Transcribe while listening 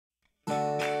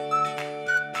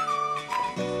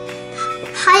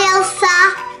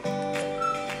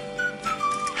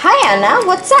Hi Anna,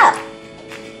 what's up?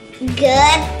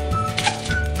 Good.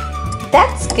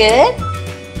 That's good.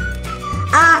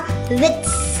 Which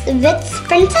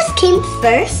princess came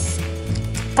first?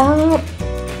 I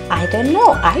don't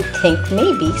know. I think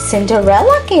maybe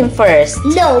Cinderella came first.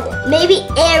 No, maybe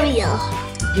Ariel.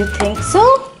 You think so?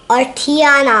 Or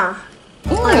Tiana.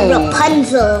 Or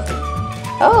Rapunzel.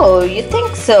 Oh, you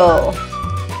think so?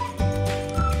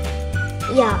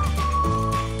 Yeah.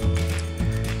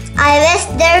 I wish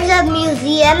there's a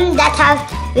museum that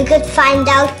we could find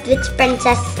out which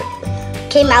princess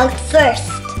came out first.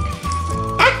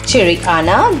 Actually,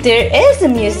 Anna, there is a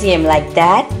museum like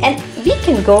that and we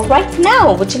can go right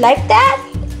now. Would you like that?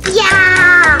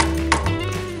 Yeah!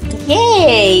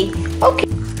 Yay! Okay.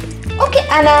 Okay,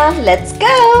 Anna, let's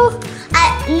go.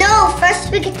 No,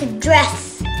 first we get to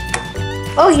dress.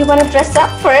 Oh, you want to dress up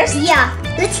first? Yeah,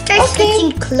 let's try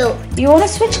switching clothes. You want to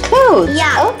switch clothes?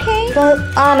 Yeah. Okay. Well,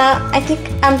 Anna, I think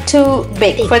I'm too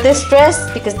big for this dress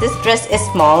because this dress is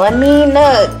small on me.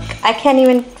 Look, I can't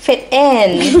even fit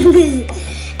in.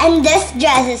 And this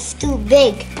dress is too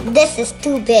big. This is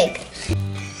too big.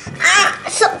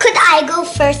 So could I go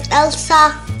first,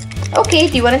 Elsa? Okay,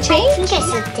 do you want to change? I think I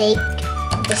should take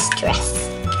this dress.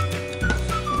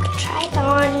 Try it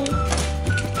on.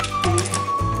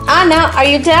 Anna, are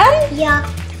you done? Yeah.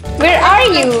 Where are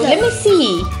you? Let me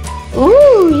see.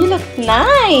 Ooh, you look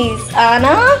nice,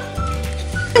 Anna.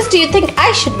 What do you think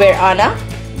I should wear, Anna?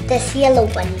 This yellow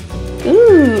one.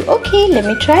 Ooh, okay, let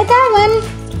me try that one.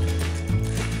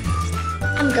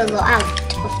 I'm gonna go out of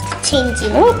the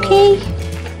changing room. Okay.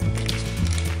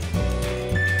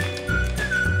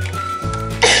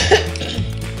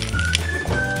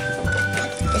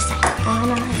 This side.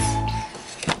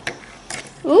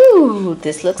 Ooh,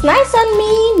 this looks nice on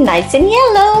me. Nice and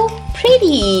yellow.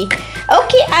 Pretty.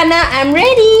 Okay, Anna, I'm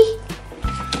ready.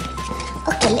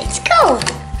 Okay, let's go.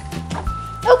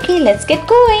 Okay, let's get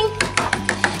going.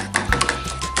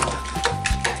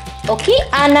 Okay,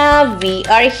 Anna, we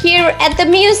are here at the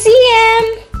museum.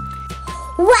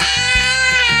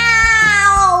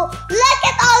 Wow! Look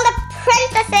at all the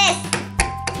princesses.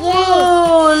 Yay!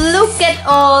 Oh, look at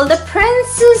all the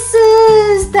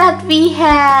princesses that we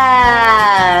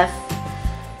have.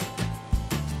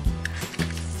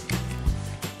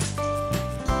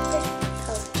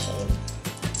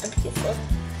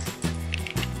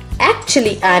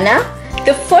 Actually, Anna,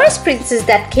 the first princess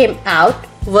that came out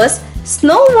was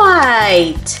Snow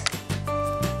White.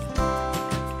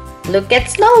 Look at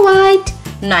Snow White,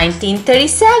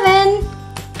 1937.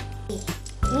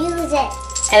 Music.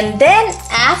 And then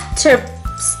after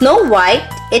Snow White,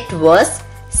 it was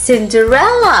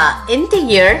Cinderella in the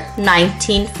year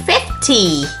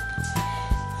 1950.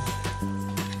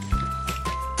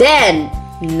 Then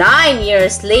 9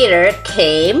 years later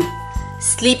came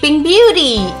Sleeping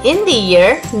Beauty in the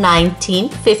year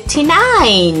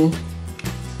 1959.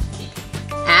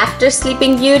 After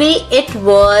Sleeping Beauty, it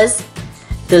was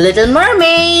The Little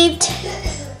Mermaid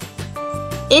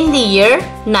in the year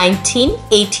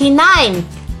 1989.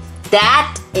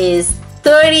 That is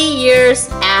 30 years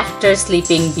after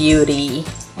Sleeping Beauty.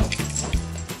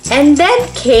 And then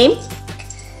came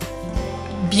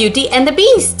Beauty and the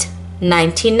Beast,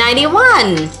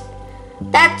 1991.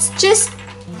 That's just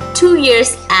 2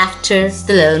 years after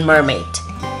The Little Mermaid.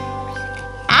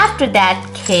 After that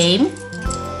came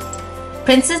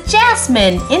Princess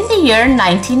Jasmine in the year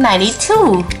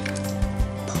 1992.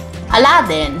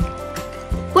 Aladdin.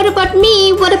 What about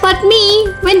me? What about me?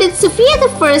 When did Sofia the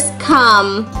First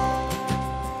come?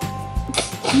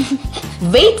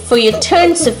 Wait for your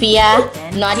turn, Sofia.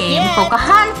 Not yet.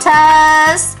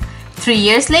 Pocahontas. 3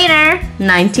 years later,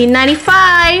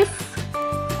 1995.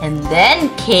 And then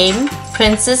came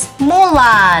Princess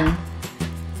Mulan,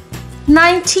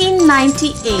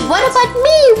 1998. What about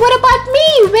me? What about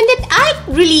me? When did I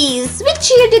release? Which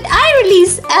year did I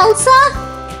release, Elsa?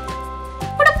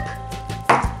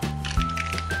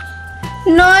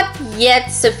 Not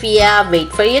yet, Sofia.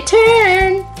 Wait for your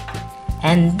turn.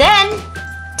 And then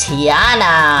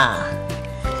Tiana,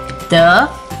 the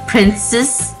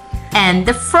Princess and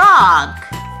the Frog,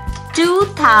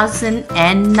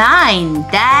 2009.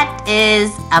 That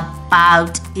is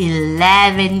about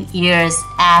 11 years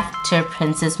after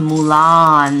Princess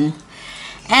Mulan.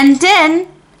 And then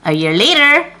a year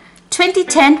later,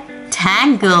 2010,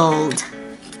 Tangled.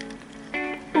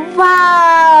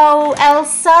 Wow,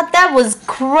 Elsa, that was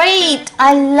great.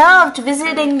 I loved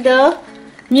visiting the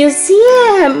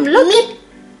museum. Look Me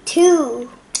too.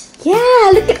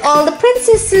 Yeah, look at all the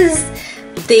princesses.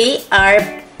 They are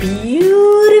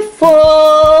beautiful.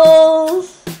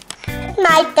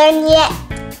 My turn yet.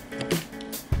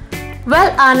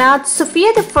 Well, Anna,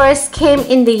 Sofia the First came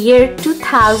in the year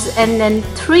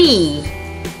 2003.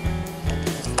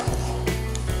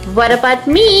 What about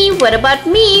me? What about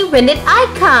me? When did I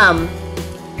come?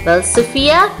 Well,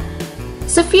 Sofia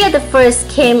the First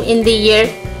came in the year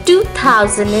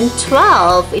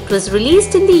 2012. It was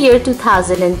released in the year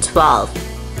 2012.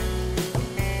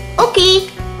 Okay.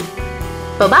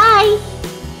 Bye-bye.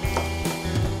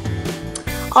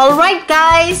 Alright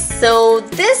guys, so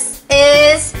this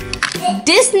is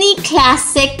Disney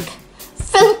Classic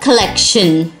Film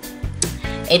Collection.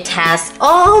 It has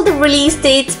all the release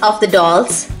dates of the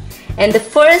dolls and the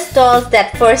first dolls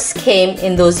that first came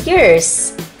in those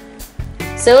years.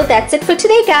 So that's it for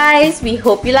today guys. We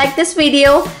hope you like this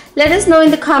video. Let us know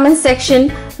in the comment section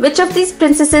which of these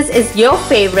princesses is your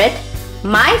favorite.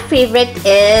 My favorite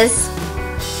is,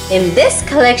 in this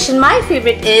collection, my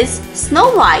favorite is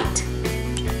Snow White.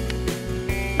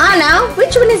 Anna,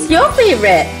 which one is your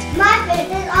favorite? My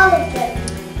favorite is all of them.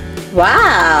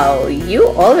 Wow, you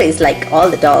always like all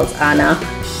the dolls, Anna.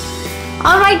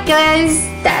 Alright guys,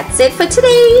 that's it for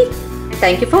today.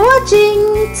 Thank you for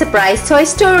watching Surprise Toy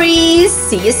Stories.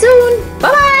 See you soon. Bye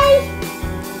bye.